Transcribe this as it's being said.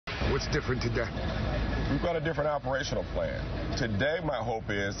What's different today? We've got a different operational plan. Today, my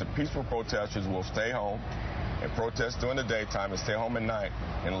hope is the peaceful protesters will stay home and protest during the daytime and stay home at night,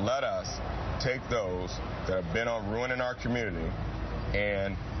 and let us take those that have been on ruining our community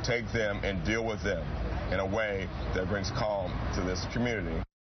and take them and deal with them in a way that brings calm to this community.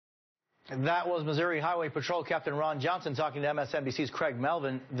 That was Missouri Highway Patrol Captain Ron Johnson talking to MSNBC's Craig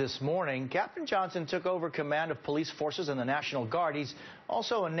Melvin this morning. Captain Johnson took over command of police forces in the National Guard. He's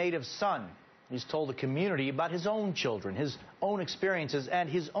also a native son. He's told the community about his own children, his own experiences, and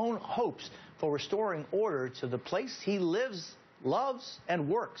his own hopes for restoring order to the place he lives, loves, and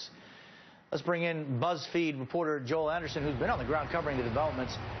works. Let's bring in BuzzFeed reporter Joel Anderson, who's been on the ground covering the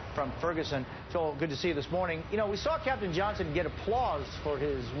developments from Ferguson. Joel, good to see you this morning. You know, we saw Captain Johnson get applause for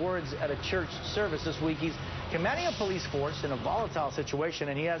his words at a church service this week. He's commanding a police force in a volatile situation,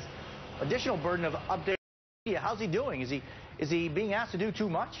 and he has additional burden of updating media. How's he doing? Is he being asked to do too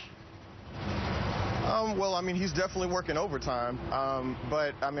much? Well, I mean, he's definitely working overtime,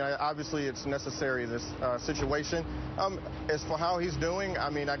 but, I mean, obviously it's necessary, this situation. As for how he's doing, I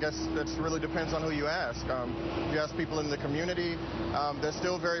mean, I guess that really depends on who you ask. If you ask people in the community, they're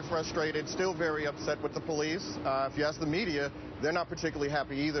still very frustrated, still very upset with the police. If you ask the media, they're not particularly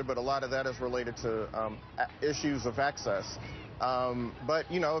happy either, but a lot of that is related to issues of access. But,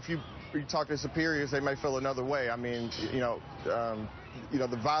 you know, if you talk to superiors, they may feel another way. I mean,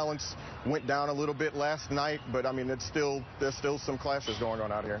 the violence went down a little bit last night, but I mean, there's still some clashes going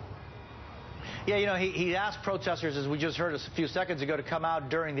on out here. Yeah, you know, he asked protesters, as we just heard a few seconds ago, to come out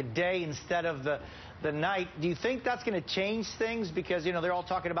during the day instead of the night. Do you think that's going to change things? Because, you know, they're all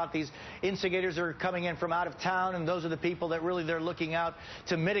talking about these instigators that are coming in from out of town, and those are the people that really they're looking out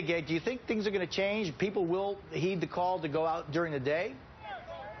to mitigate. Do you think things are going to change? People will heed the call to go out during the day?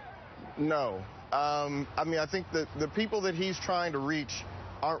 No. I mean, I think that the people that he's trying to reach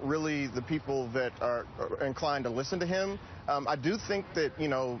aren't really the people that are inclined to listen to him. I do think that, you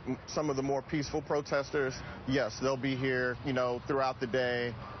know, some of the more peaceful protesters, yes, they'll be here, you know, throughout the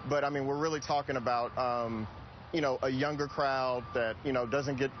day. But, I mean, we're really talking about, you know, a younger crowd that, you know,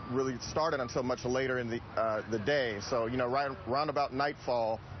 doesn't get really started until much later in the day. So, you know, round about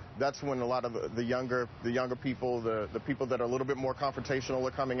nightfall, that's when a lot of the younger people, the people that are a little bit more confrontational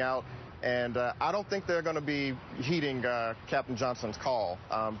are coming out. And I don't think they're going to be heeding Captain Johnson's call.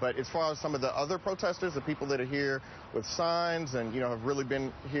 But as far as some of the other protesters, the people that are here with signs and, you know, have really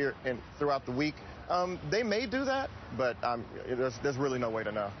been here throughout the week, they may do that, but there's really no way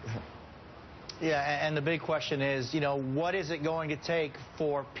to know. Yeah, and the big question is, you know, what is it going to take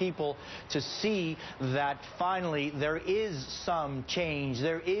for people to see that finally there is some change,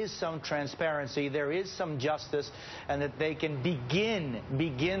 there is some transparency, there is some justice, and that they can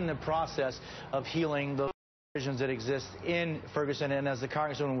begin the process of healing those divisions that exist in Ferguson? And as the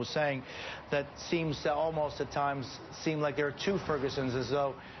Congresswoman was saying, that seems to almost at times seem like there are two Fergusons, as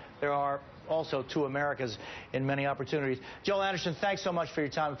though there are also two Americas in many opportunities. Joel Anderson, thanks so much for your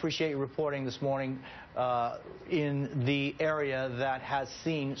time. Appreciate you reporting this morning in the area that has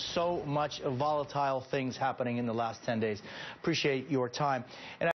seen so much volatile things happening in the last 10 days. Appreciate your time. And